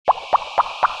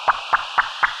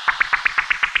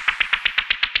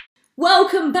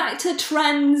Welcome back to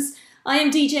Trends. I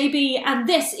am DJB and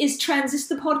this is Trends. This is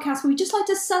the podcast where we just like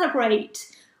to celebrate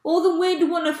all the weird,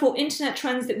 wonderful internet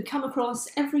trends that we come across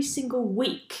every single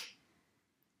week.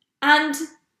 And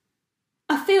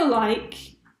I feel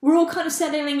like we're all kind of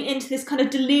settling into this kind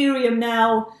of delirium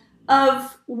now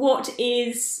of what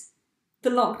is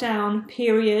the lockdown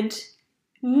period.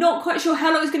 Not quite sure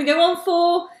how long it's going to go on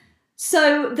for.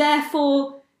 So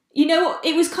therefore, you know,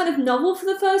 it was kind of novel for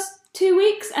the first 2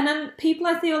 weeks, and then people,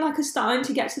 I feel like, are starting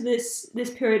to get to this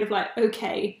period of like,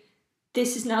 okay,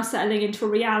 this is now settling into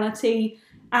reality,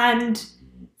 and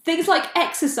things like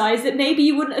exercise that maybe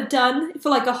you wouldn't have done for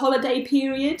like a holiday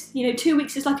period, you know, 2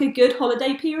 weeks is like a good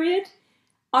holiday period,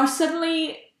 are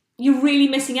suddenly you're really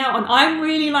missing out on. I'm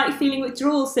really like feeling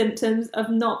withdrawal symptoms of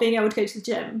not being able to go to the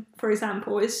gym, for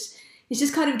example. It's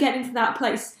just kind of getting to that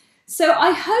place. So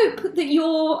I hope that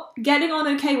you're getting on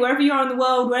okay wherever you are in the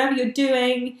world, wherever you're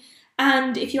doing.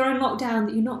 And if you're in lockdown,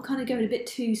 that you're not kind of going a bit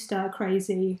too stir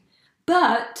crazy.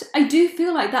 But I do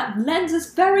feel like that lends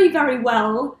us very, very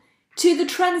well to the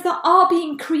trends that are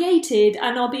being created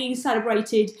and are being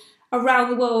celebrated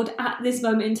around the world at this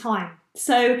moment in time.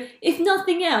 So if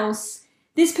nothing else,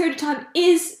 this period of time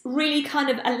is really kind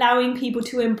of allowing people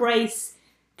to embrace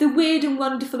the weird and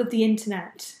wonderful of the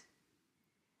internet.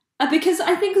 Because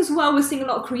I think as well, we're seeing a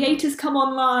lot of creators come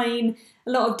online,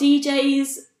 a lot of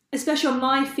DJs, especially on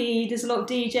my feed, there's a lot of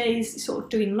DJs sort of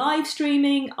doing live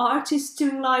streaming, artists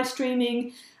doing live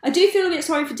streaming. I do feel a bit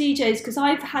sorry for DJs because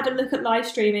I've had a look at live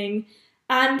streaming,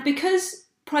 and because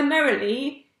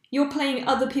primarily you're playing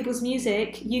other people's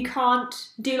music, you can't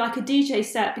do like a DJ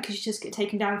set because you just get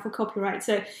taken down for copyright.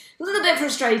 So it's a little bit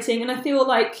frustrating, and I feel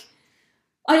like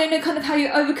I don't know kind of how you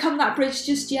overcome that bridge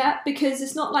just yet, because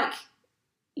it's not like,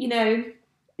 you know,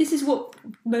 this is what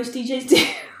most DJs do.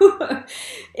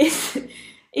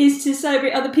 is to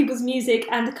celebrate other people's music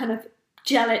and to kind of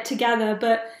gel it together.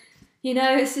 But, you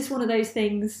know, it's just one of those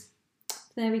things.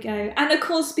 There we go. And of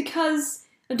course, because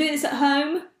I'm doing this at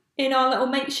home in our little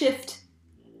makeshift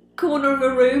corner of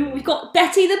a room, we've got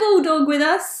Betty the Bulldog with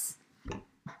us.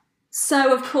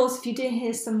 So, of course, if you do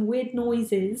hear some weird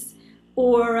noises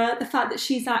or the fact that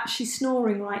she's actually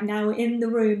snoring right now in the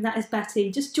room, that is Betty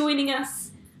just joining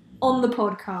us on the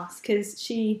podcast, because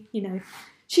she, you know,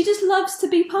 she just loves to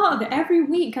be part of it every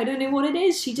week. I don't know what it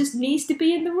is. She just needs to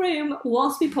be in the room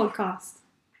whilst we podcast.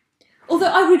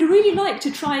 Although I would really like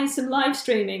to try some live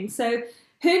streaming. So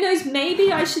who knows,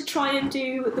 maybe I should try and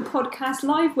do the podcast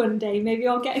live one day. Maybe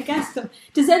I'll get a guest on.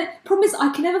 Problem is,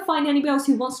 I can never find anybody else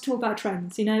who wants to talk about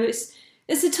trends. You know, it's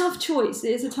a tough choice.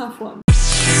 It is a tough one.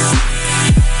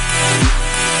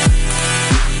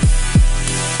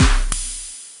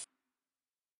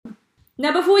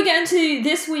 Now, before we get into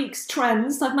this week's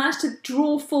trends, I've managed to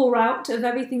draw 4 out of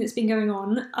everything that's been going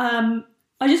on.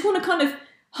 I just want to kind of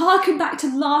harken back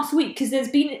to last week, because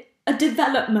there's been a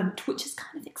development, which is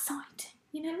kind of exciting,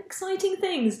 you know, exciting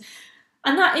things.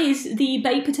 And that is the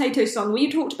Baked Potato song.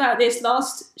 We talked about this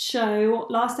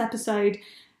last episode,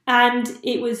 and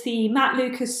it was the Matt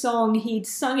Lucas song. He'd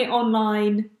sung it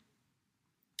online,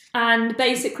 and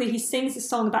basically he sings a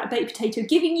song about a baked potato,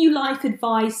 giving you life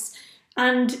advice.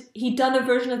 And he'd done a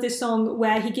version of this song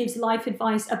where he gives life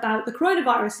advice about the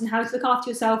coronavirus and how to look after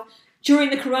yourself during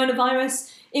the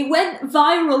coronavirus. It went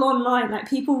viral online, like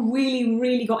people really,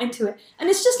 really got into it. And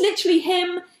it's just literally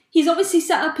him. He's obviously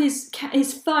set up his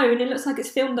phone. It looks like it's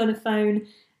filmed on a phone,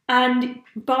 and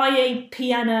by a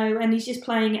piano, and he's just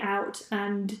playing it out.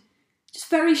 And just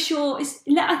very short.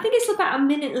 I think it's about a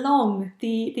minute long,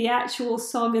 the actual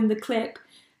song and the clip.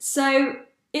 So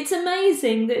it's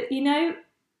amazing that, you know,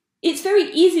 it's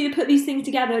very easy to put these things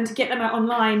together and to get them out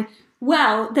online.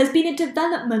 Well, there's been a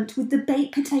development with the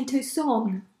Baked Potato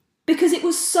song, because it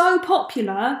was so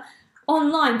popular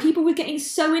online. People were getting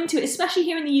so into it, especially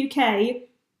here in the UK,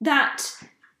 that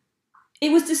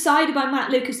it was decided by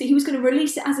Matt Lucas that he was going to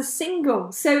release it as a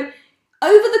single. So over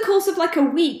the course of like a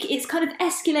week, it's kind of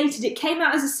escalated. It came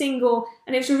out as a single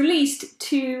and it was released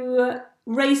to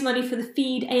raise money for the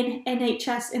Feed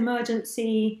NHS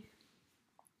emergency.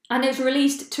 And it was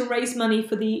released to raise money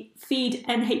for the Feed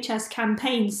NHS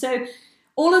campaign. So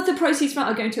all of the proceeds from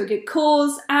it are going to a good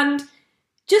cause. And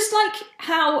just like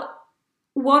how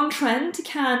one trend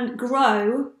can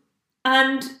grow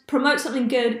and promote something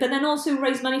good, but then also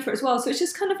raise money for it as well. So it's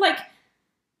just kind of like,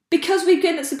 because we've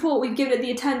given it support, we've given it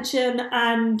the attention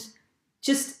and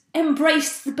just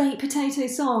embraced the Baked Potato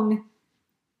song,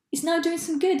 it's now doing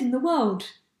some good in the world.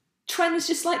 Trends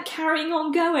just like carrying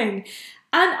on going.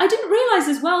 And I didn't realise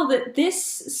as well that this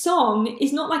song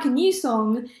is not like a new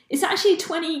song. It's actually a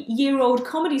 20-year-old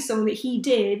comedy song that he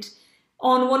did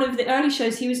on one of the early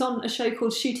shows. He was on a show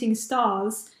called Shooting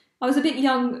Stars. I was a bit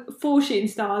young for Shooting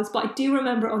Stars, but I do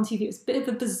remember it on TV. It was a bit of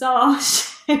a bizarre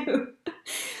show.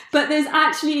 But there's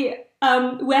actually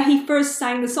where he first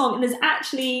sang the song, and there's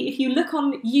actually, if you look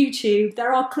on YouTube,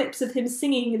 there are clips of him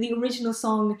singing the original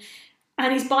song,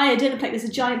 and he's by a dinner plate. There's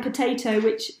a giant potato,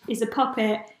 which is a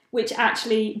puppet, which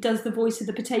actually does the voice of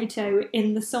the potato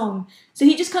in the song. So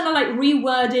he just kind of like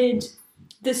reworded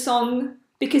the song,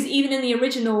 because even in the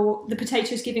original, the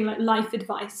potato is giving like life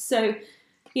advice. So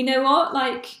you know what,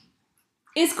 like,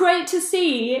 it's great to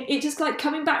see it just like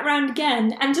coming back around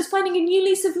again and just finding a new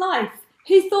lease of life.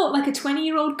 Who thought like a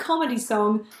 20-year-old comedy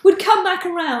song would come back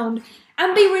around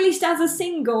and be released as a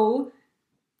single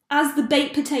as the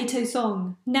Baked Potato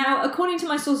song? Now, according to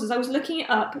my sources, I was looking it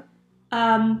up.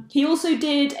 He also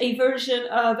did a version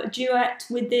of a duet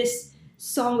with this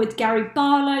song with Gary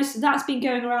Barlow, so that's been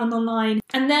going around online.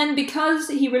 And then because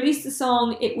he released the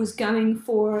song, it was going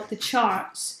for the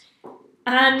charts.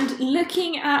 And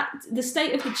looking at the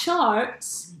state of the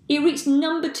charts, it reached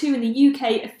number 2 in the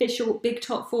UK official Big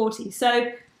Top 40.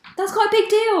 So that's quite a big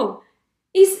deal.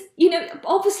 He's, you know,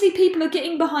 obviously people are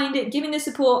getting behind it, giving the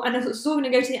support, and it's all going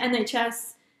to go to the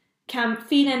NHS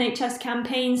Feed NHS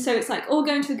campaign. So it's like all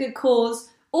going to a good cause,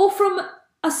 all from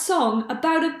a song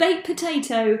about a baked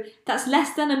potato that's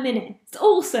less than a minute. It's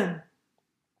awesome.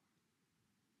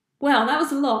 Well, that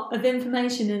was a lot of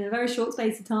information in a very short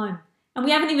space of time. And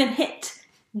we haven't even hit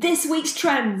this week's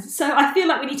trends, so I feel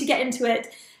like we need to get into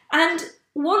it. And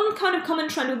one kind of common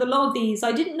trend with a lot of these,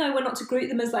 I didn't know when not to group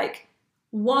them as like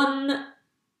one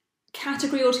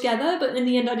category altogether, but in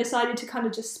the end I decided to kind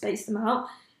of just space them out,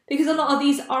 because a lot of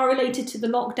these are related to the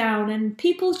lockdown and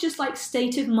people's just like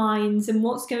state of minds and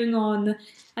what's going on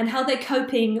and how they're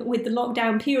coping with the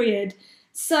lockdown period.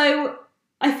 So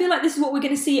I feel like this is what we're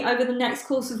going to see over the next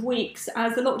course of weeks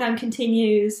as the lockdown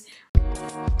continues.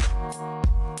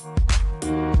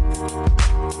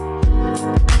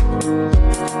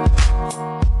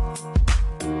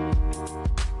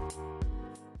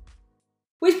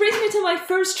 Which brings me to my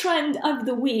first trend of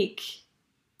the week.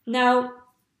 Now,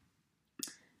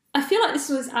 I feel like this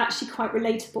was actually quite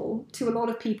relatable to a lot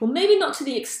of people. Maybe not to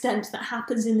the extent that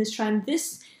happens in this trend.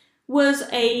 This was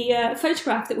a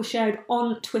photograph that was shared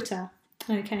on Twitter,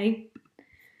 okay?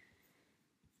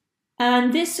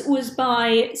 And this was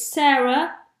by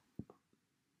Sarah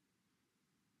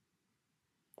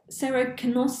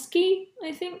Kanoski,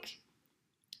 I think.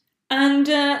 And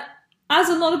as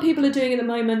a lot of people are doing at the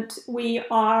moment, we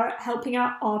are helping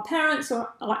out our parents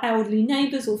or our elderly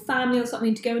neighbours or family or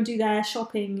something to go and do their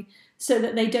shopping so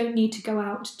that they don't need to go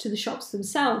out to the shops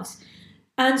themselves.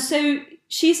 And so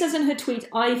she says in her tweet,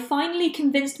 "I finally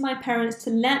convinced my parents to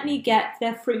let me get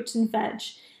their fruit and veg.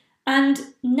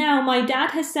 And now my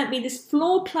dad has sent me this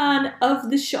floor plan of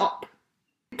the shop.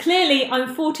 Clearly,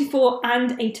 I'm 44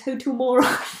 and a total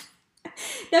moron."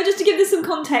 Now, just to give this some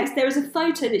context, there is a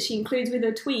photo that she includes with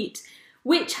her tweet,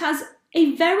 which has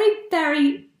a very,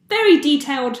 very, very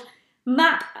detailed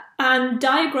map and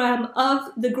diagram of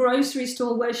the grocery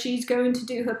store where she's going to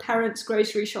do her parents'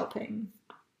 grocery shopping.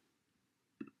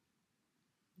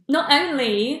 Not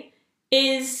only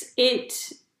is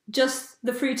it just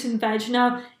the fruit and veg,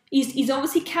 now he's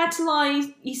obviously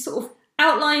catalysed, he's sort of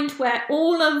outlined where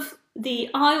all of the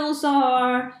aisles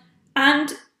are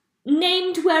and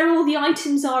named where all the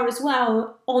items are as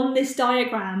well on this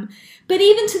diagram. But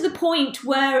even to the point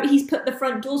where he's put the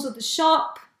front doors of the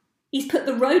shop, he's put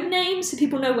the road names so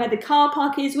people know where the car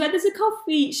park is, where there's a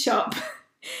coffee shop.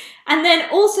 And then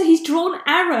also he's drawn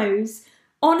arrows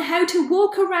on how to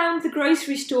walk around the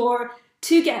grocery store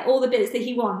to get all the bits that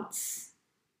he wants.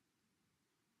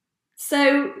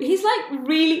 So he's like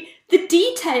really, the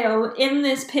detail in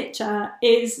this picture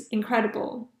is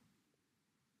incredible.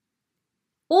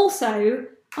 Also,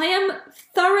 I am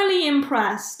thoroughly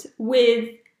impressed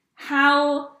with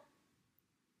how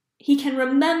he can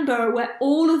remember where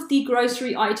all of the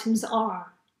grocery items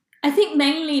are. I think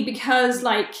mainly because,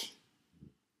 like,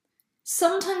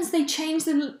 sometimes they change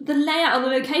the layout or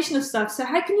the location of stuff, so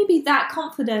how can you be that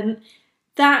confident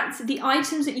that the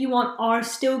items that you want are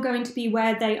still going to be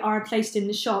where they are placed in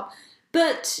the shop?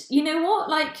 But you know what,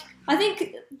 like, I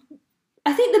think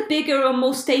the bigger or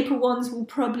more staple ones will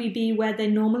probably be where they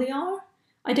normally are.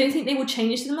 I don't think they will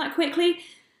change them that quickly.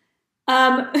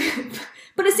 But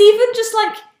it's even just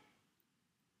like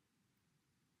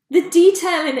the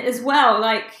detail in it as well.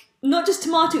 Like, not just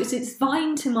tomatoes, it's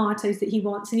vine tomatoes that he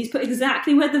wants. And he's put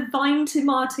exactly where the vine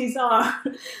tomatoes are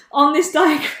on this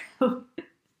diagram.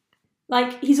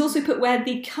 Like, he's also put where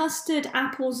the custard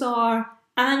apples are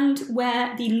and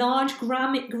where the large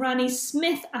Granny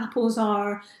Smith apples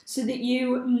are, so that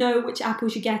you know which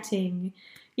apples you're getting.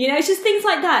 You know, it's just things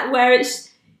like that where it's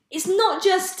not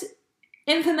just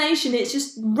information, it's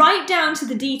just right down to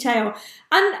the detail.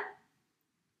 And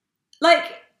like,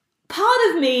 part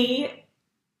of me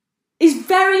is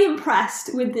very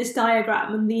impressed with this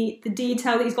diagram and the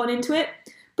detail that he's gone into it,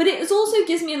 but it also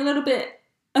gives me a little bit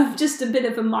of just a bit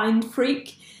of a mind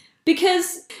freak,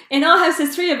 because in our house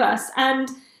there's 3 of us, and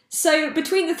so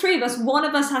between the 3 of us, one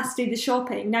of us has to do the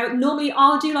shopping. Now normally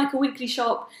I'll do like a weekly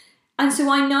shop, and so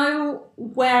I know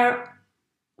where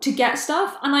to get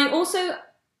stuff, and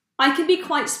I can be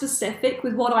quite specific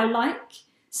with what I like.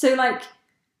 So like,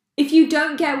 if you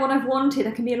don't get what I've wanted,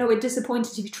 I can be a little bit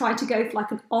disappointed if you try to go for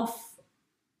like an off,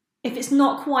 if it's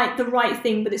not quite the right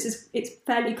thing, but it's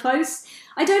fairly close.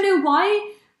 I don't know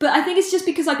why, but I think it's just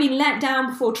because I've been let down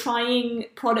before trying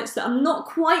products that are not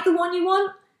quite the one you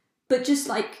want, but just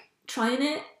like trying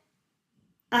it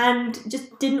and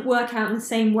just didn't work out in the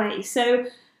same way. So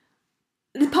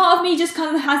the part of me just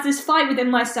kind of has this fight within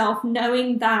myself,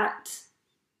 knowing that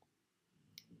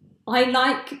I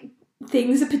like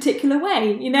things a particular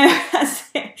way, you know. That's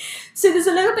it. So there's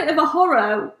a little bit of a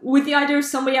horror with the idea of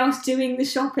somebody else doing the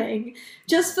shopping,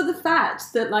 just for the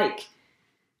fact that like,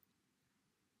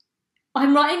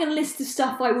 I'm writing a list of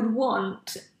stuff I would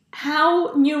want.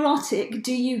 How neurotic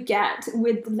do you get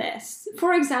with the list?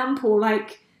 For example,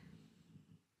 like,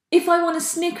 if I want a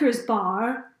Snickers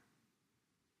bar,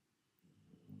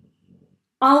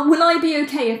 will I be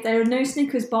okay if there are no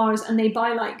Snickers bars and they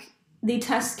buy like the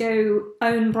Tesco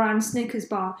own brand Snickers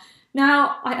bar?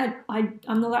 Now, I'm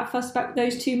not that fussed about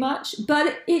those too much,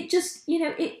 but it just, you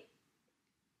know,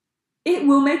 it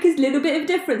will make a little bit of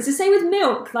difference. The same with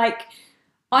milk. Like,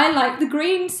 I like the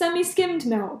green semi-skimmed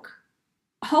milk.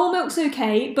 Whole milk's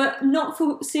okay, but not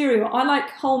for cereal. I like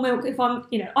whole milk if I'm,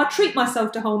 you know, I'll treat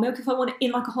myself to whole milk if I want it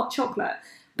in like a hot chocolate,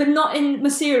 but not in my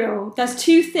cereal. That's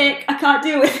too thick, I can't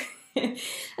deal with it.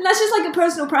 And that's just like a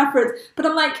personal preference. But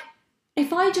I'm like,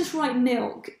 if I just write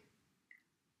milk,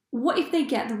 what if they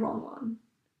get the wrong one?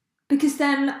 Because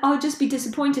then I'll just be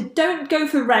disappointed. Don't go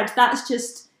for red. That's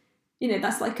just, you know,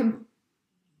 that's like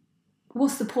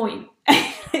what's the point of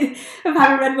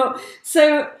having red milk?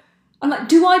 So I'm like,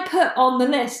 do I put on the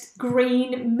list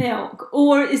green milk,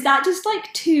 or is that just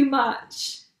like too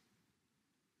much?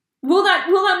 Will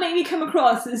that make me come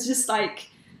across as just like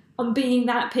I'm being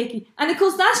that picky? And of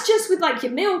course, that's just with like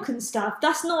your milk and stuff.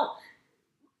 That's not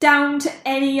down to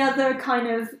any other kind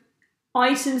of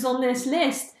items on this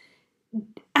list.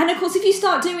 And of course, if you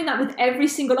start doing that with every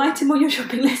single item on your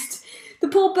shopping list, the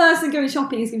poor person going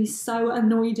shopping is going to be so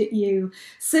annoyed at you.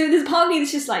 So there's part of me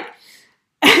that's just like,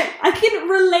 I can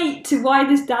relate to why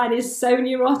this dad is so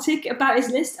neurotic about his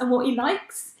list and what he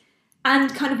likes,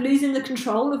 and kind of losing the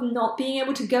control of not being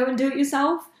able to go and do it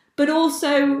yourself. But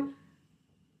also,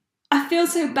 I feel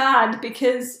so bad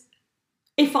because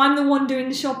if I'm the one doing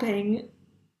the shopping,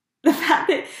 the fact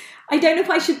that I don't know if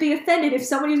I should be offended if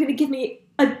somebody was going to give me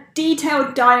a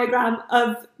detailed diagram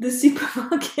of the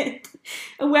supermarket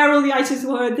and where all the items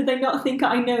were, did they not think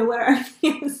I know where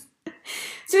everything is?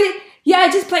 So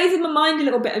it just plays in my mind a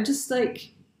little bit. I'm just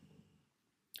like,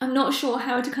 I'm not sure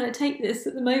how to kind of take this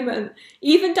at the moment.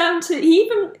 Even down to, he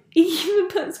even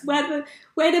puts where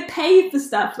to pay for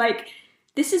stuff. Like,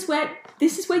 this is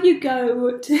where you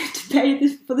go to pay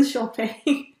for the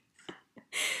shopping.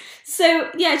 So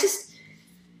yeah,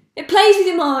 it plays with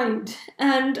your mind,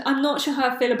 and I'm not sure how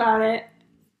I feel about it.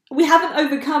 We haven't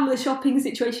overcome the shopping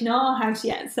situation in our house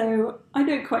yet, so I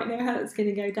don't quite know how it's going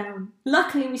to go down.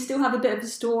 Luckily, we still have a bit of a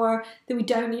store that we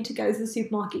don't need to go to the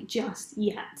supermarket just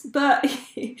yet, but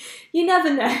you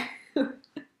never know.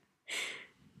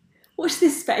 Watch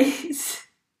this space.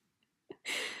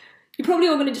 You're probably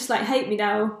all going to just like hate me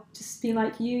now. Just be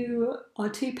like, you are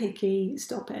too picky,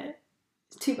 stop it.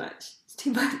 It's too much. It's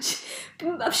too much.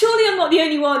 Surely I'm not the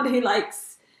only one who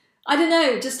likes, I don't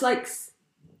know, just likes,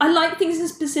 I like things in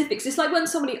specifics. It's like when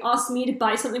somebody asks me to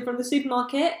buy something from the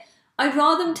supermarket, I'd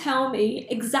rather them tell me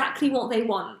exactly what they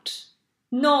want.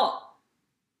 Not,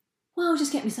 well,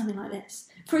 just get me something like this.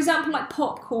 For example, like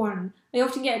popcorn. I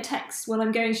often get a text when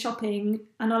I'm going shopping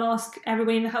and I'll ask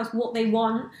everybody in the house what they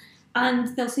want,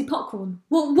 and they'll say popcorn.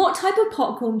 Well, what type of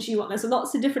popcorn do you want? There's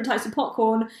lots of different types of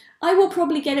popcorn. I will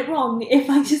probably get it wrong if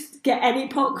I just get any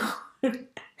popcorn.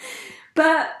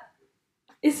 But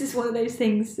it's just one of those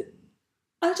things.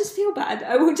 I'll just feel bad.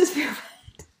 I will just feel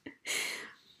bad.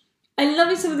 I'm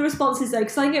loving some of the responses though,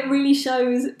 because I think it really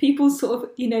shows people's sort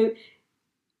of,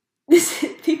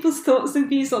 people's thoughts and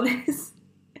views on this.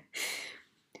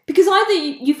 Because either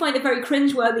you find it very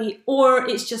cringeworthy or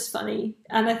it's just funny.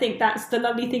 And I think that's the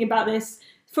lovely thing about this.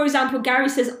 For example, Gary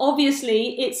says,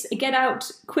 obviously, it's a get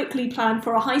out quickly plan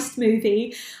for a heist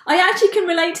movie. I actually can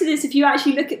relate to this if you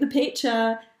actually look at the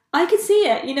picture. I can see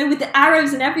it, you know, with the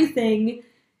arrows and everything.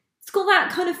 It's got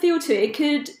that kind of feel to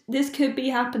it. This could be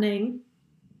happening.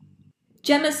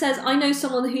 Gemma says, I know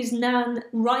someone whose nan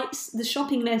writes the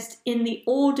shopping list in the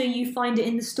order you find it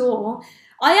in the store.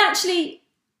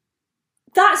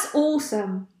 That's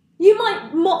awesome. You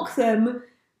might mock them,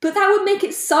 but that would make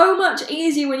it so much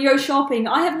easier when you go shopping.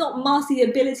 I have not mastered the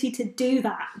ability to do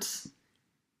that.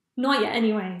 Not yet,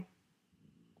 anyway.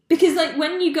 Because, like,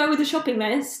 when you go with a shopping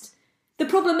list, the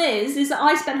problem is that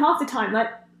I spend half the time, like,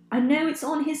 I know it's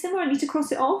on here somewhere, I need to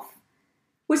cross it off.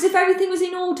 Whereas if everything was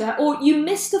in order, or you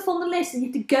missed stuff on the list and you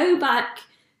have to go back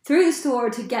through the store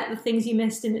to get the things you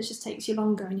missed and it just takes you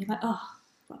longer and you're like, oh,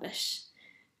 rubbish.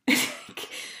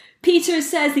 Peter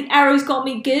says, the arrows got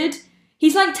me good.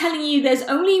 He's like telling you there's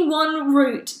only one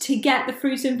route to get the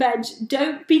fruit and veg.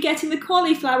 Don't be getting the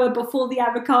cauliflower before the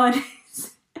avocados.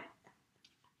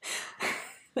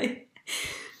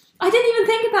 I didn't even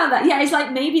think about that. Yeah, it's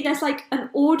like maybe there's like an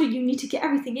order you need to get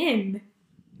everything in.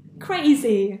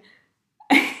 Crazy.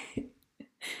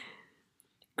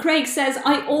 Craig says,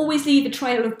 I always leave a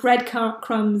trail of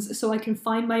breadcrumbs so I can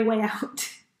find my way out.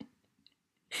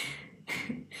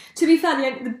 To be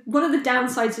fair, one of the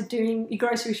downsides of doing your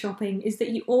grocery shopping is that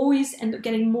you always end up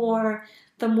getting more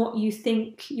than what you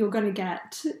think you're going to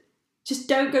get. Just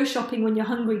don't go shopping when you're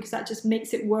hungry because that just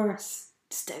makes it worse.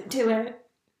 Just don't do it.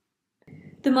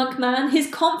 The Monk Man, his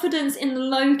confidence in the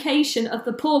location of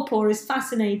the pawpaw is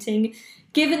fascinating,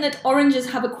 given that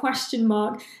oranges have a question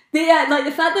mark. Yeah, like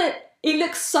the fact that it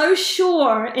looks so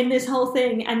sure in this whole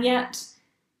thing, and yet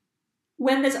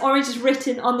when there's oranges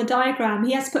written on the diagram,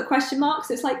 he has to put question marks.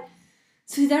 So it's like,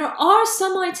 so there are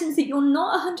some items that you're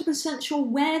not 100% sure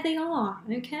where they are.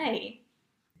 Okay.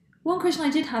 One question I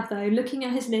did have though, looking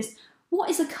at his list, what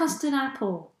is a custard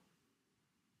apple?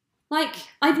 Like,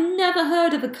 I've never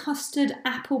heard of a custard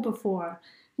apple before.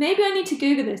 Maybe I need to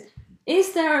Google this.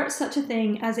 Is there such a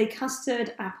thing as a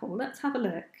custard apple? Let's have a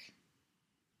look.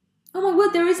 Oh my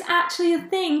word, there is actually a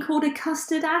thing called a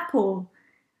custard apple.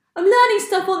 I'm learning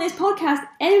stuff on this podcast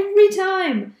every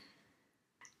time.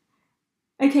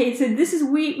 Okay, so this is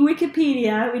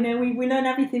Wikipedia. We learn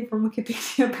everything from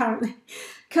Wikipedia, apparently.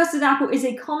 Custard apple is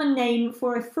a common name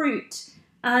for a fruit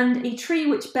and a tree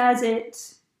which bears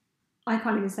it. I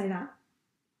can't even say that.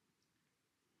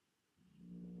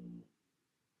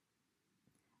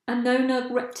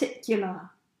 Annona reticula,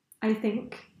 I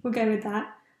think. We'll go with that.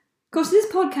 Of course,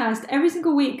 this podcast, every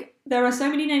single week, there are so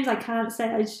many names I can't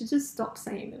say. I should just stop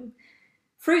saying them.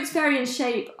 Fruits vary in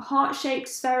shape, heart-shaped,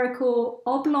 spherical,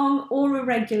 oblong or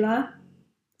irregular.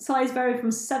 Size vary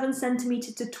from 7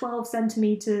 centimetres to 12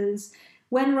 centimetres.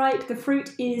 When ripe, the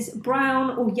fruit is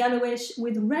brown or yellowish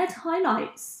with red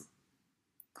highlights.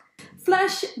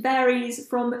 Flesh varies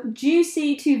from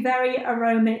juicy to very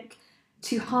aromatic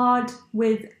to hard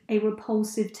with a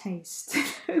repulsive taste.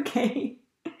 Okay.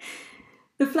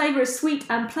 The flavour is sweet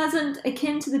and pleasant,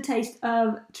 akin to the taste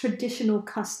of traditional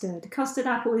custard. Custard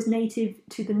apple is native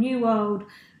to the New World,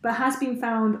 but has been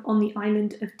found on the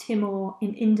island of Timor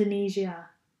in Indonesia.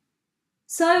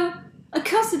 So, a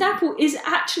custard apple is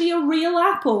actually a real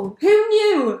apple. Who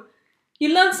knew?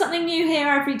 You learn something new here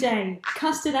every day.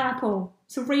 Custard apple.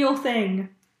 It's a real thing.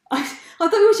 I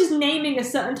thought it was just naming a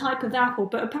certain type of apple,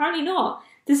 but apparently not.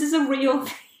 This is a real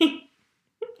thing.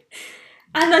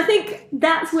 And I think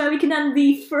that's where we can end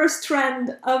the first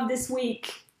trend of this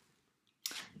week.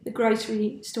 The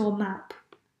grocery store map.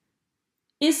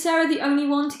 Is Sarah the only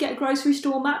one to get a grocery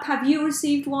store map? Have you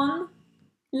received one?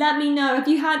 Let me know. Have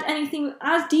you had anything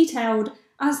as detailed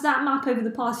as that map over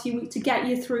the past few weeks to get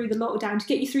you through the lockdown, to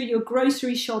get you through your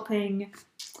grocery shopping?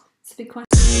 It's a big question.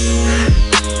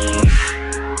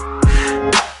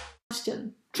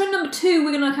 Trend number 2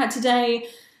 we're going to look at today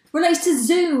relates to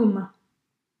Zoom.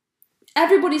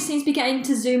 Everybody seems to be getting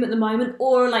to Zoom at the moment,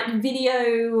 or like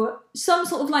video, some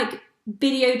sort of like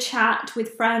video chat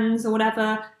with friends or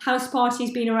whatever. House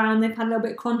parties been around, they've had a little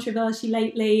bit of controversy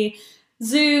lately.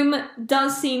 Zoom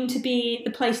does seem to be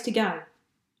the place to go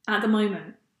at the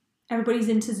moment. Everybody's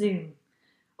into Zoom.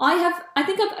 I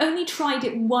think I've only tried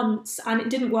it once and it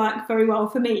didn't work very well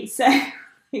for me, so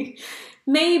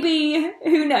maybe,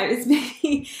 who knows,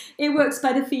 maybe it works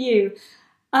better for you.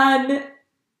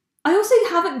 I also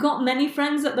haven't got many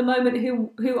friends at the moment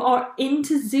who are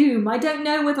into Zoom. I don't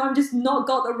know whether I'm just not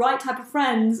got the right type of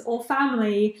friends or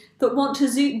family that want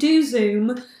to do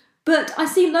Zoom, but I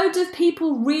see loads of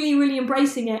people really, really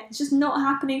embracing it. It's just not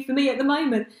happening for me at the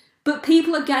moment. but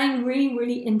people are getting really,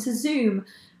 really into Zoom.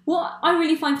 What I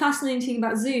really find fascinating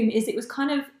about Zoom is it was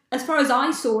kind of, as far as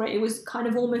I saw it, it was kind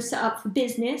of almost set up for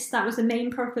business. That was the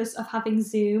main purpose of having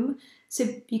Zoom. So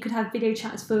you could have video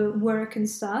chats for work and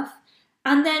stuff.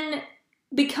 And then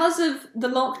because of the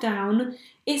lockdown,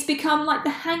 it's become like the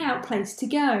hangout place to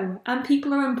go, and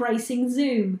people are embracing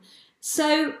Zoom.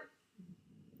 So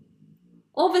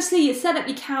obviously you set up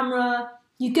your camera,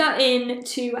 you go in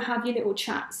to have your little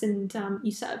chats, and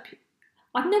you set up,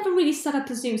 I've never really set up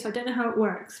a Zoom, so I don't know how it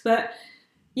works, but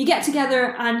you get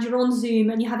together and you're on Zoom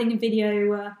and you're having a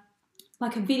video,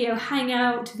 like a video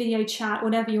hangout, video chat,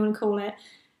 whatever you want to call it.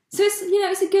 So it's, you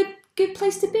know, it's a good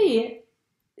place to be.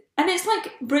 And it's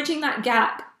like bridging that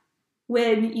gap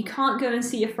when you can't go and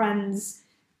see your friends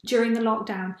during the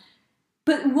lockdown.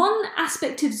 But one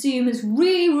aspect of Zoom has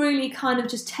really, really kind of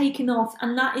just taken off,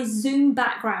 and that is Zoom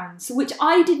backgrounds, which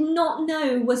I did not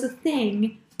know was a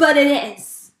thing, but it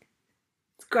is.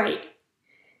 It's great.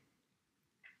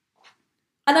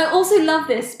 And I also love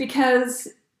this because,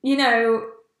 you know,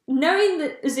 knowing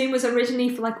that Zoom was originally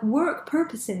for like work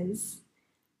purposes,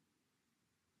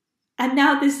 and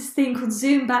now there's this thing called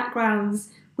Zoom backgrounds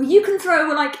where you can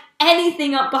throw like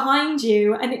anything up behind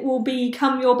you and it will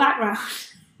become your background.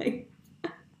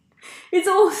 It's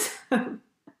awesome.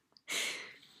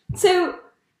 So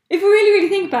if we really, really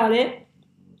think about it,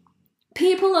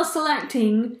 people are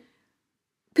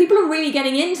really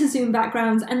getting into Zoom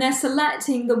backgrounds, and they're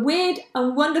selecting the weird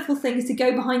and wonderful things to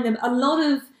go behind them. A lot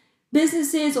of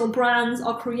businesses or brands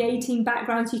are creating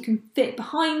backgrounds you can fit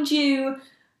behind you.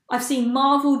 I've seen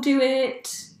Marvel do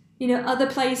it, you know, other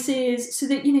places, so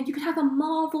that, you know, you can have a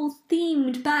Marvel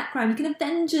themed background, you can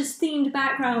Avengers themed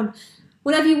background,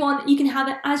 whatever you want, you can have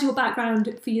it as your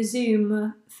background for your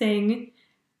Zoom thing.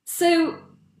 So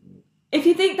if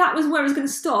you think that was where it was going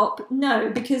to stop, no,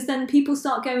 because then people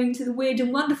start going to the weird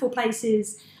and wonderful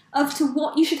places of to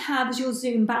what you should have as your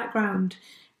Zoom background.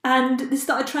 And this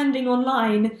started trending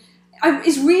online.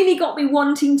 It's really got me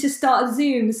wanting to start a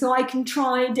Zoom so I can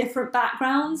try different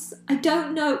backgrounds. I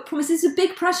don't know, I promise it's a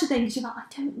big pressure thing, because you're like, I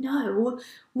don't know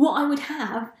what I would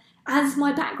have as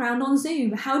my background on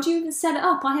Zoom. How do you even set it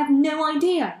up? I have no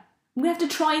idea. I'm going to have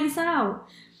to try this out.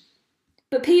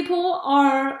 But people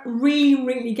are really,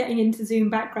 really getting into Zoom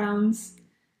backgrounds.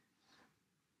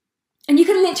 And you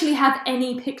can literally have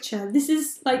any picture. This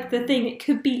is like the thing, it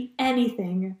could be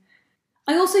anything.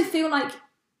 I also feel like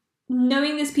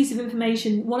knowing this piece of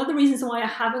information, one of the reasons why I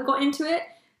haven't got into it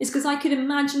is because I could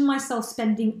imagine myself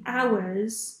spending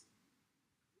hours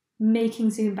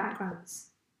making Zoom backgrounds.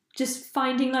 Just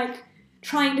finding, like,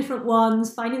 trying different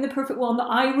ones, finding the perfect one that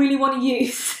I really want to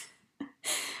use.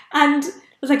 And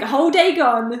there's like a whole day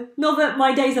gone. Not that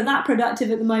my days are that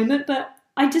productive at the moment, but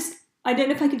I don't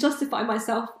know if I could justify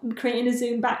myself creating a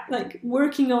Zoom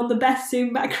working on the best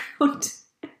Zoom background.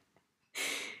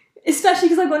 Especially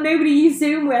because I've got nobody to use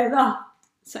Zoom with. Oh,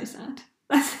 so sad.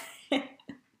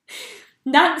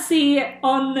 Nancy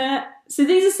on... so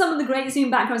these are some of the great Zoom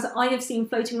backgrounds that I have seen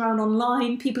floating around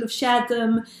online. People have shared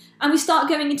them. And we start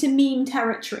going into meme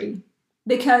territory.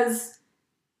 Because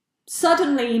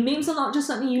suddenly, memes are not just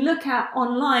something you look at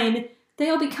online. They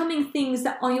are becoming things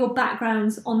that are your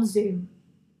backgrounds on Zoom.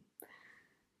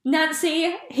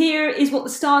 Nancy, here is what the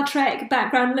Star Trek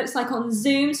background looks like on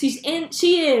Zoom.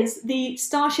 She is the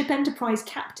Starship Enterprise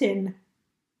captain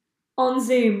on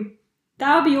Zoom.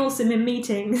 That would be awesome in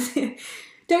meetings.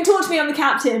 Don't talk to me, I'm the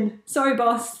captain. Sorry,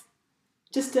 boss.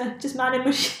 Just manning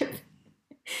my ship.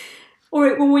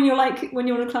 Or when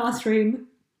you're in a classroom.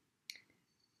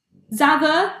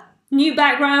 Zava, new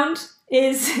background,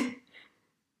 is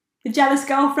the jealous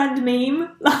girlfriend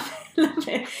meme. Love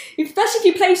it. Especially if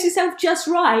you place yourself just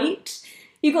right.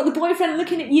 You've got the boyfriend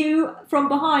looking at you from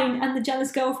behind and the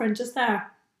jealous girlfriend just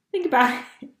there. Think about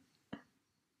it.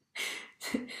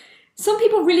 Some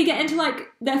people really get into like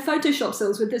their Photoshop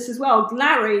skills with this as well.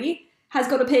 Larry has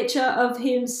got a picture of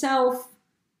himself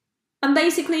and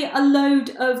basically a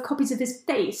load of copies of his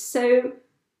face. So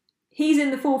he's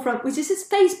in the forefront with just his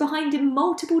face behind him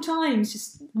multiple times,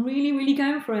 just really, really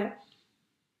going for it.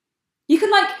 You could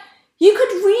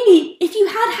really, if you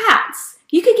had hats,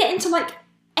 you could get into like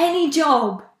any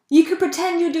job. You could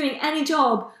pretend you're doing any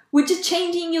job with just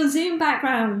changing your Zoom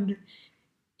background.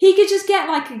 He could just get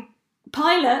like a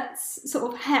pilot's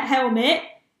sort of helmet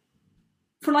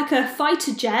for like a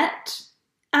fighter jet,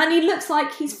 and he looks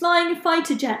like he's flying a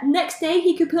fighter jet. Next day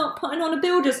he could put on a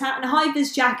builder's hat and a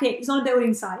high-vis jacket. He's on a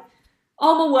building site.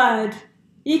 Oh my word.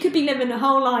 You could be living a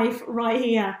whole life right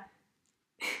here.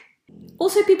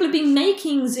 Also, people have been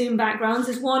making Zoom backgrounds.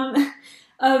 There's one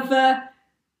of a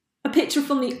picture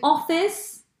from The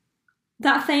Office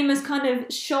that famous kind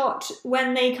of shot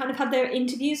when they kind of had their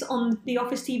interviews on the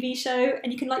Office TV show,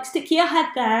 and you can like stick your head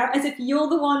there as if you're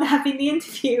the one having the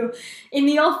interview in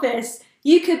the office.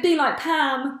 You could be like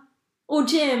Pam or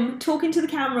Jim talking to the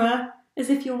camera as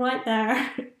if you're right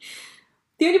there.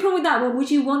 The only problem with that one,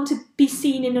 would you want to be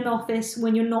seen in an office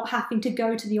when you're not having to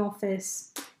go to the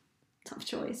office? Tough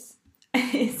choice.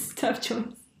 It's a tough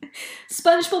choice.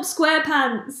 SpongeBob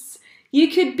SquarePants. You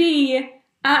could be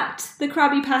at the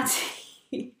Krabby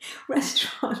Patty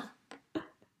restaurant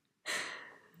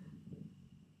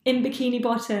in Bikini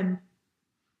Bottom.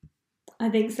 I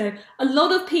think so. A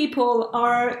lot of people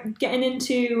are getting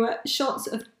into shots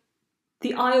of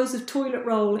the aisles of toilet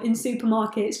roll in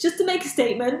supermarkets just to make a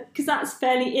statement, because that's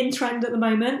fairly in trend at the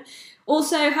moment.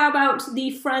 Also, how about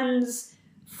the Friends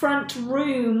front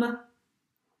room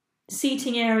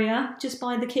seating area just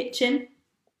by the kitchen?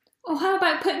 Or how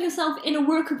about putting yourself in a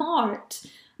work of art?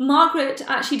 Margaret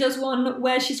actually does one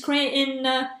where she's creating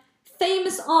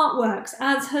famous artworks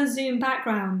as her Zoom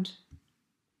background.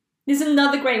 There's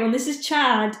another great one. This is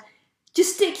Chad.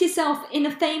 Just stick yourself in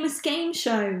a famous game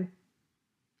show.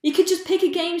 You could just pick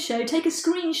a game show, take a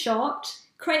screenshot,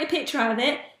 create a picture out of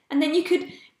it, and then you could...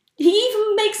 He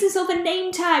even makes himself a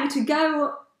name tag to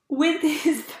go with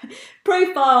his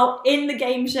profile in the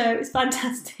game show. It's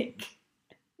fantastic.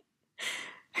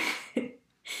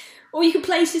 Or you could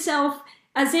place yourself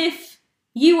as if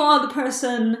you are the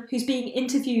person who's being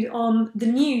interviewed on the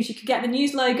news. You could get the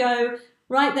news logo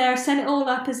right there, set it all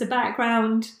up as a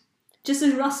background, just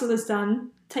as Russell has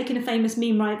done, taking a famous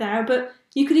meme right there. But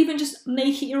you could even just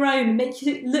make it your own, make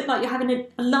it look like you're having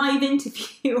a live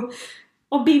interview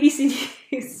on BBC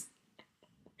News.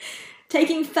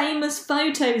 Taking famous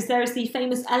photos. There's the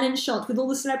famous Ellen shot with all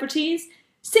the celebrities.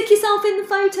 Stick yourself in the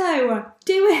photo.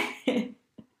 Do it.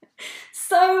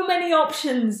 So many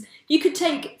options. You could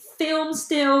take film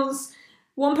stills.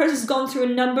 One person's gone through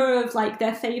a number of like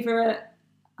their favourite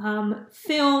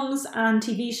films and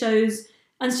TV shows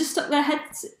and just stuck their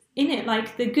heads in it,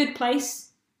 like The Good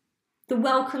Place, the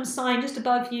welcome sign just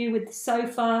above you with the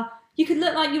sofa. You could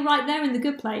look like you're right there in The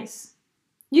Good Place.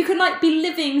 You could like be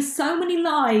living so many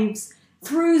lives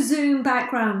through Zoom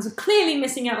backgrounds. I'm clearly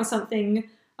missing out on something.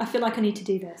 I feel like I need to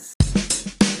do this.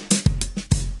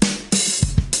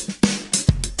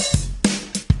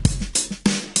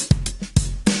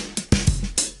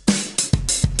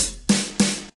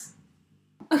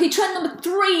 Okay, trend number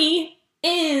 3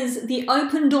 is the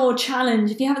open door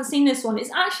challenge. If you haven't seen this one,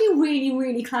 it's actually really,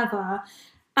 really clever.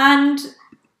 And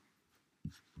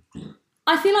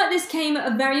I feel like this came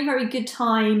at a very, very good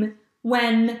time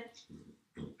when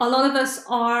a lot of us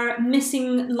are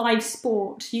missing live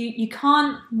sport. You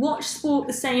can't watch sport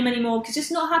the same anymore because it's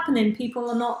just not happening. People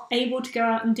are not able to go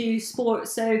out and do sport.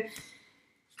 So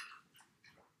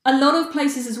a lot of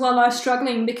places as well are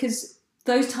struggling because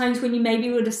those times when you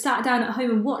maybe would have sat down at home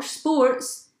and watched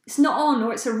sports, it's not on,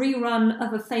 or it's a rerun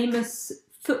of a famous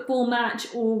football match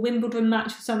or Wimbledon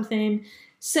match or something.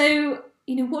 So,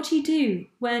 you know, what do you do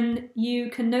when you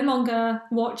can no longer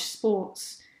watch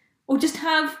sports or just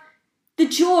have the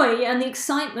joy and the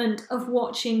excitement of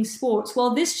watching sports?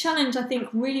 Well, this challenge, I think,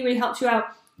 really, really helps you out.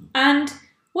 And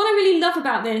what I really love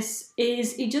about this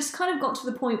is it just kind of got to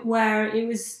the point where it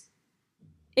was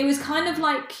kind of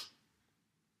like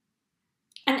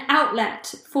an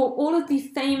outlet for all of the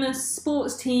famous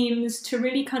sports teams to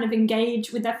really kind of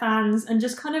engage with their fans and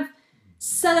just kind of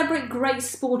celebrate great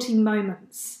sporting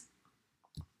moments.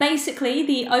 Basically,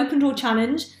 the Open Door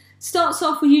Challenge starts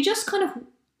off with you just kind of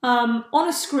on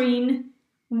a screen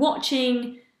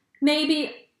watching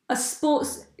maybe a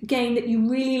sports game that you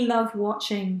really love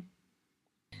watching.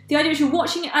 The idea is you're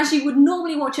watching it as you would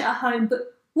normally watch it at home,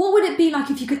 but what would it be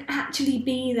like if you could actually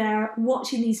be there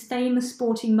watching these famous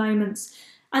sporting moments?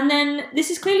 And then this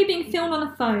is clearly being filmed on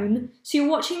a phone, so you're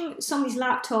watching somebody's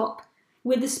laptop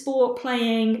with the sport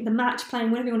playing, the match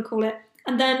playing, whatever you want to call it,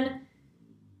 and then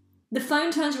the phone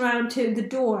turns around to the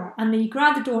door, and then you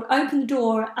grab the door, open the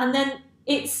door, and then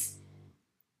it's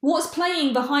what's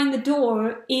playing behind the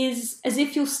door is as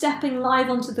if you're stepping live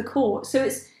onto the court. So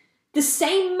it's the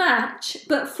same match,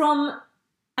 but from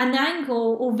an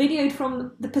angle or videoed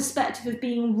from the perspective of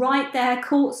being right there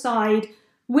courtside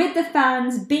with the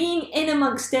fans, being in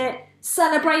amongst it,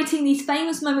 celebrating these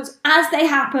famous moments as they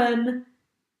happen.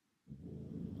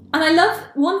 And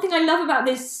one thing I love about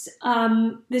this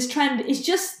this trend is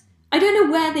just, I don't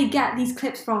know where they get these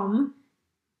clips from,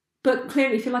 but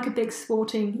clearly if you're like a big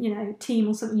sporting, team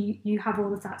or something, you have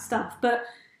all of that stuff. But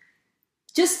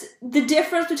just the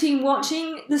difference between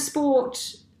watching the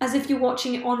sport as if you're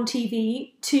watching it on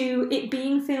TV to it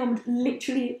being filmed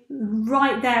literally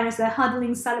right there as they're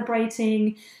huddling,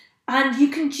 celebrating, And you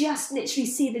can just literally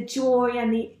see the joy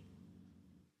and the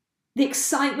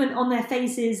excitement on their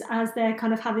faces as they're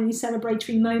kind of having these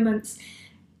celebratory moments.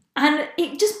 And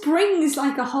it just brings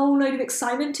like a whole load of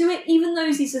excitement to it, even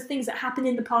though these are things that happened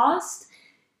in the past.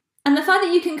 And the fact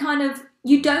that you can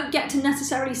you don't get to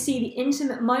necessarily see the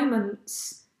intimate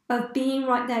moments of being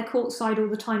right there courtside all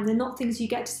the time. They're not things you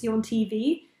get to see on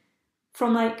TV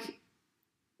from like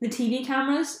the TV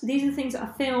cameras. These are things that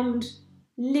are filmed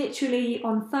literally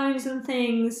on phones and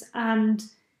things, and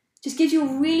just gives you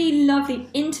a really lovely,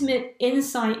 intimate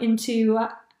insight into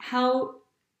how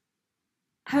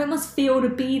it must feel to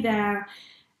be there,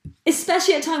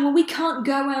 especially at a time when we can't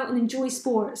go out and enjoy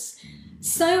sports.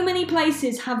 So many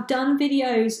places have done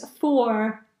videos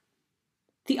for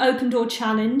the Open Door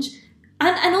Challenge,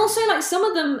 and also like some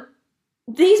of them,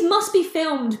 these must be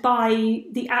filmed by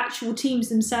the actual teams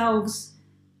themselves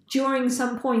during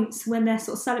some points when they're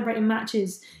sort of celebrating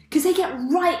matches, because they get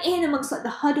right in amongst like the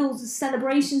huddles and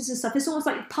celebrations and stuff. It's almost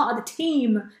like part of the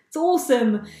team. It's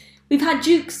awesome. We've had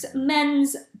Duke's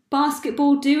men's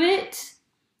basketball do it.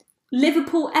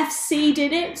 Liverpool FC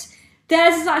did it.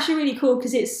 Theirs is actually really cool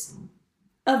because it's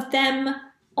of them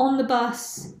on the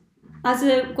bus as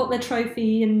they've got their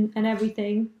trophy and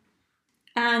everything.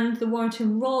 And the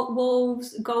Warrington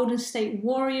Wolves, Golden State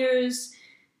Warriors,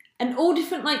 and all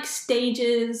different like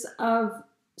stages of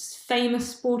famous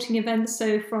sporting events.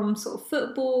 So from sort of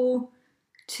football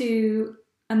to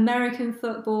American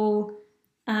football,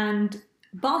 and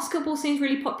basketball seems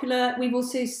really popular. We've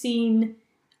also seen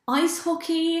ice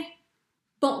hockey,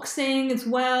 boxing as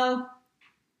well,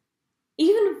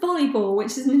 even volleyball,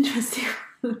 which is an interesting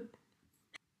one.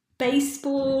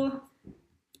 Baseball.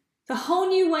 A whole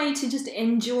new way to just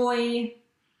enjoy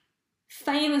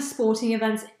famous sporting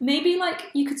events. Maybe like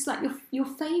you could select your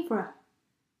favourite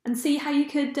and see how you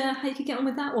could get on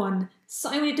with that one. So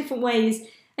many different ways.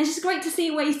 And it's just great to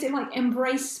see ways to like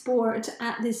embrace sport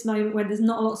at this moment where there's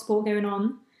not a lot of sport going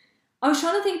on. I was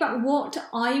trying to think about what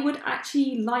I would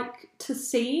actually like to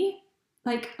see,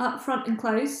 like up front and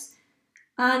close.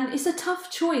 And it's a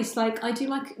tough choice. Like I do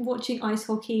like watching ice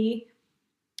hockey,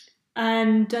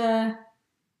 and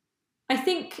I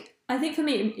think for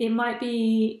me it might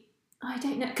be, I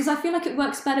don't know, because I feel like it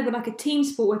works better with like a team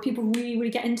sport where people really, really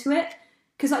get into it.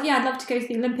 Because like, yeah, I'd love to go to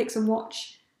the Olympics and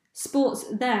watch sports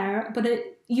there, but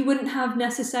you wouldn't have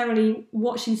necessarily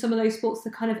watching some of those sports the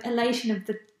kind of elation of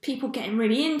the people getting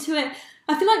really into it.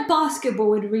 I feel like basketball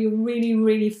would be a really,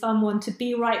 really fun one to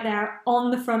be right there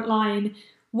on the front line,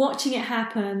 watching it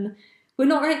happen.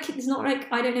 It's not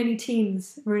like I don't know any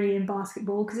teams really in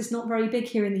basketball because it's not very big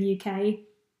here in the UK.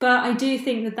 But I do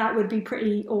think that would be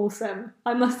pretty awesome,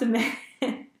 I must admit.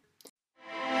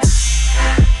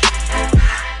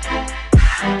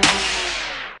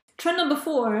 Trend number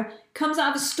 4 comes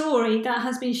out of a story that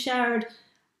has been shared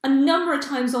a number of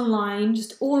times online,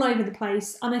 just all over the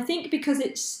place. And I think because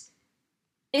it's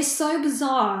so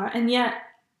bizarre and yet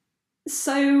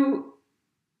so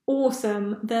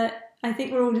awesome that I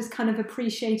think we're all just kind of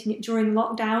appreciating it during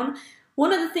lockdown.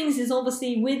 One of the things is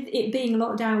obviously with it being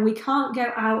lockdown, we can't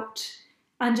go out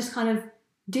and just kind of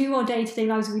do our day-to-day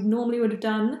lives we normally would have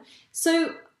done.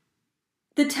 So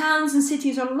the towns and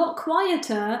cities are a lot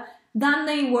quieter than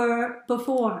they were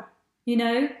before, you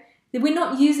know? We're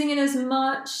not using it as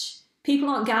much, people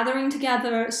aren't gathering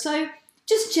together. So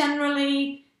just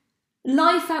generally,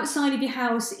 life outside of your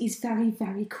house is very,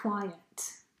 very quiet.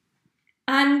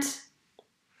 And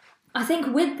I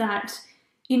think with that,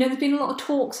 you know, there's been a lot of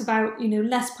talks about, you know,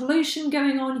 less pollution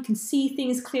going on. You can see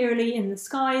things clearly in the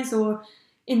skies or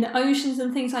in the oceans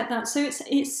and things like that. So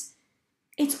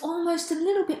it's almost a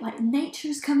little bit like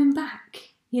nature's coming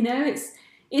back. You know,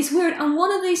 it's weird. And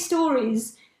one of these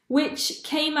stories which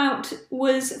came out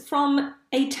was from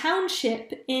a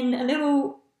township in a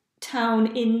little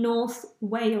town in North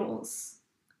Wales.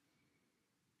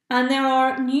 And there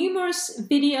are numerous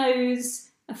videos,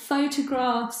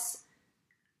 photographs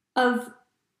of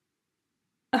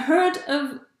a herd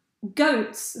of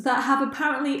goats that have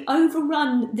apparently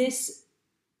overrun this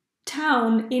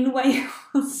town in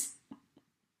Wales.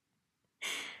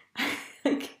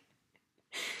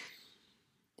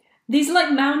 These are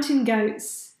like mountain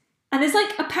goats. And there's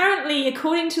like, apparently,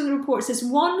 according to the reports, there's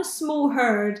one small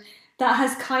herd that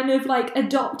has kind of like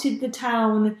adopted the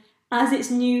town as its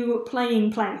new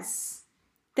playing place.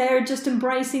 They're just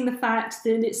embracing the fact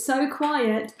that it's so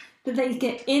quiet that they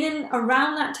get in and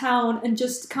around that town and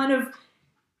just kind of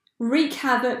wreak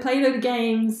havoc, play a load of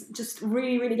games, just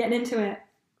really, really getting into it.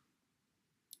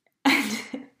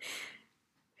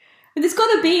 And there's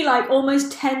got to be like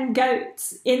almost 10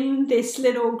 goats in this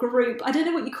little group. I don't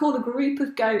know what you call a group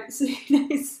of goats.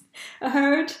 A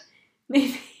herd.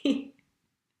 maybe.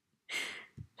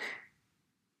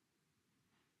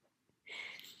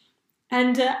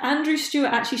 And Andrew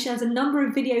Stewart actually shares a number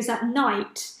of videos at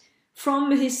night from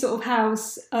his sort of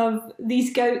house of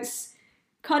these goats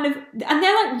kind of, and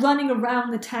they're like running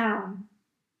around the town.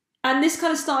 And this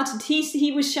kind of started,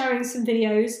 he was sharing some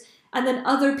videos, and then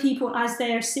other people, as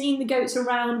they're seeing the goats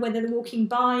around, whether they're walking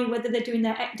by, whether they're doing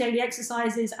their daily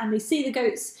exercises, and they see the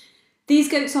goats, these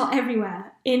goats are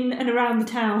everywhere, in and around the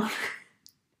town.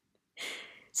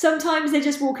 Sometimes they're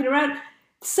just walking around.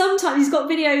 Sometimes he's got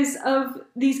videos of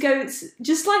these goats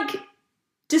just like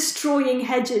destroying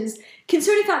hedges.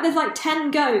 Considering the fact there's like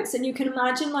 10 goats, and you can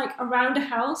imagine like around a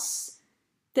house,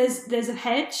 there's a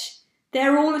hedge.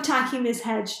 They're all attacking this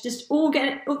hedge, just all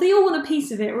they all want a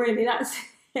piece of it, really. That's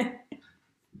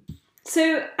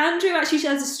So Andrew actually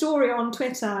shares a story on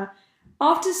Twitter.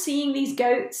 After seeing these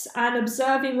goats and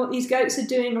observing what these goats are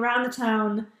doing around the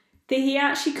town, that he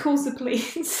actually calls the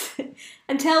police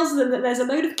and tells them that there's a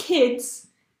load of kids,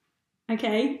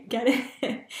 okay, get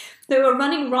it, they were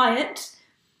running riot,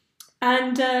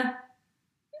 and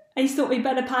he thought we'd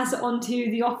better pass it on to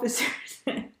the officers.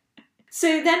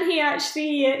 So then he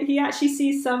actually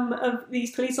sees some of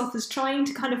these police officers trying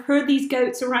to kind of herd these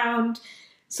goats around,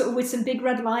 sort of with some big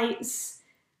red lights.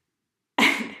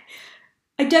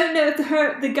 I don't know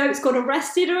if the goats got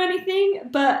arrested or anything,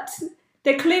 but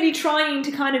they're clearly trying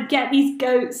to kind of get these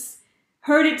goats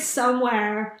herded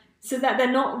somewhere so that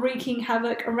they're not wreaking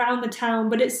havoc around the town.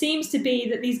 But it seems to be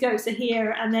that these goats are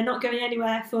here and they're not going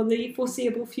anywhere for the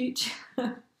foreseeable future.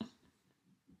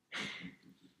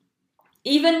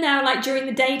 Even now, like during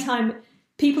the daytime,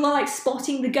 people are like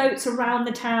spotting the goats around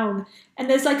the town, and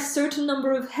there's like a certain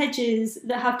number of hedges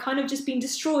that have kind of just been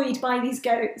destroyed by these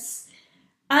goats.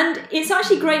 And it's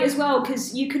actually great as well,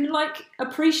 because you can like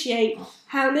appreciate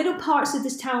how little parts of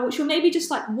this town, which were maybe just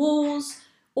like walls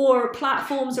or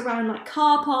platforms around like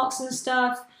car parks and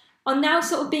stuff, are now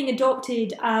sort of being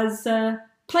adopted as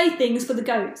playthings for the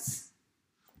goats.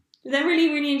 They're really,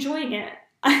 really enjoying it.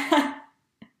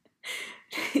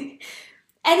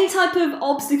 Any type of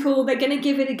obstacle, they're going to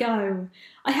give it a go.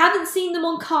 I haven't seen them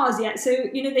on cars yet, so,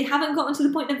 you know, they haven't gotten to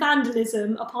the point of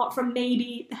vandalism, apart from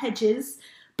maybe the hedges.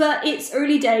 But it's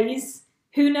early days.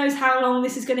 Who knows how long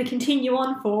this is going to continue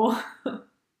on for.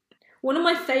 One of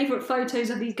my favourite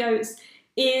photos of these goats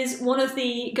is one of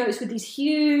the goats with these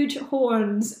huge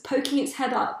horns poking its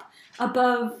head up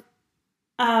above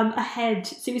a hedge.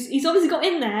 So he's obviously got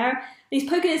in there, and he's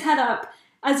poking his head up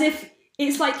as if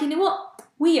it's like, you know what?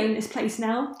 We own this place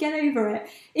now, get over it.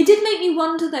 It did make me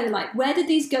wonder though, like, where did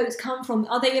these goats come from?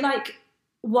 Are they like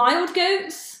wild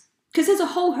goats? Because there's a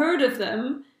whole herd of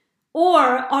them. Or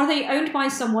are they owned by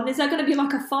someone? Is there going to be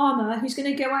like a farmer who's going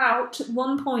to go out at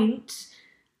one point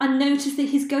and notice that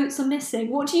his goats are missing?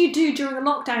 What do you do during a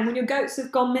lockdown when your goats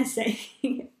have gone missing?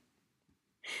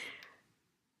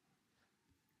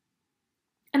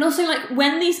 And also, like,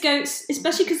 when these goats,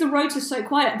 especially because the roads are so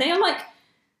quiet, they are like,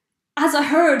 as a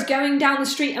herd going down the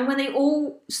street, and when they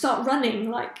all start running,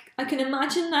 like, I can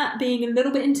imagine that being a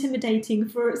little bit intimidating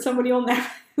for somebody on there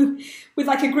with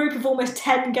like a group of almost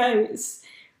 10 goats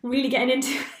really getting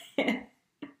into it.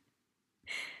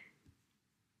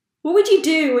 What would you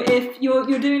do if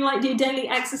you're doing like your daily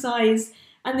exercise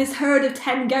and this herd of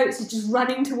 10 goats is just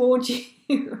running towards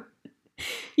you?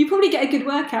 You probably get a good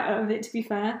workout out of it, to be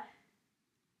fair.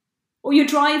 Or you're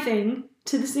driving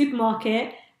to the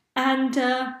supermarket and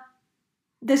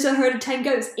there's a herd of 10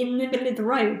 goats in the middle of the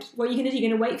road. What are you going to do? You're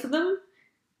going to wait for them?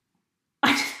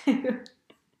 I don't know.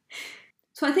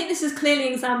 So I think this is clearly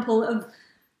an example of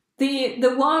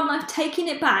the wildlife taking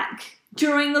it back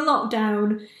during the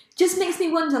lockdown. Just makes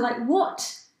me wonder, like,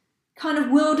 what kind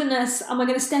of wilderness am I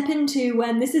going to step into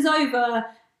when this is over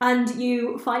and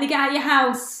you finally get out of your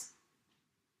house?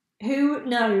 Who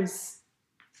knows?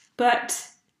 But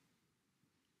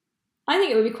I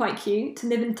think it would be quite cute to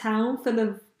live in a town full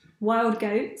of wild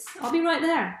goats. I'll be right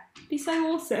there. It'd be so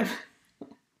awesome.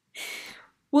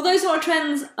 Well, those are our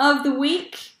trends of the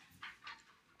week.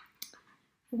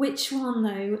 Which one,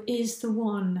 though, is the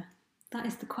one? That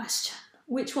is the question.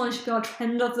 Which one should be our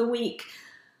trend of the week?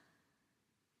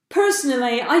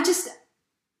 Personally,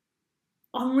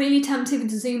 I'm really tempted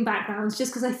with the Zoom backgrounds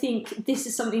just because I think this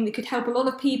is something that could help a lot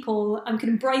of people and could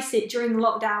embrace it during the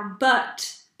lockdown.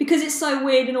 But because it's so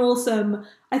weird and awesome,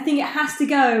 I think it has to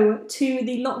go to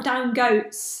the lockdown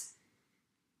goats.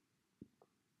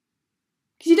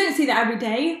 Because you don't see that every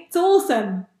day. It's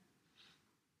awesome.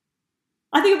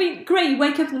 I think it'd be great. You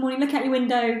wake up in the morning, look out your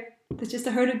window, there's just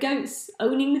a herd of goats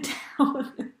owning the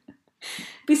town.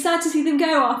 Be sad to see them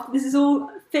go after this is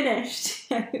all finished.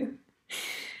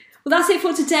 Well, that's it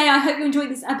for today. I hope you enjoyed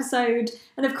this episode.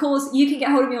 And of course, you can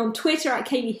get hold of me on Twitter at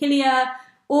Kaylee Hillier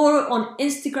or on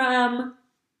Instagram.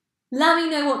 Let me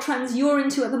know what trends you're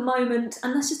into at the moment,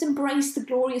 and let's just embrace the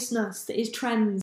gloriousness that is trends.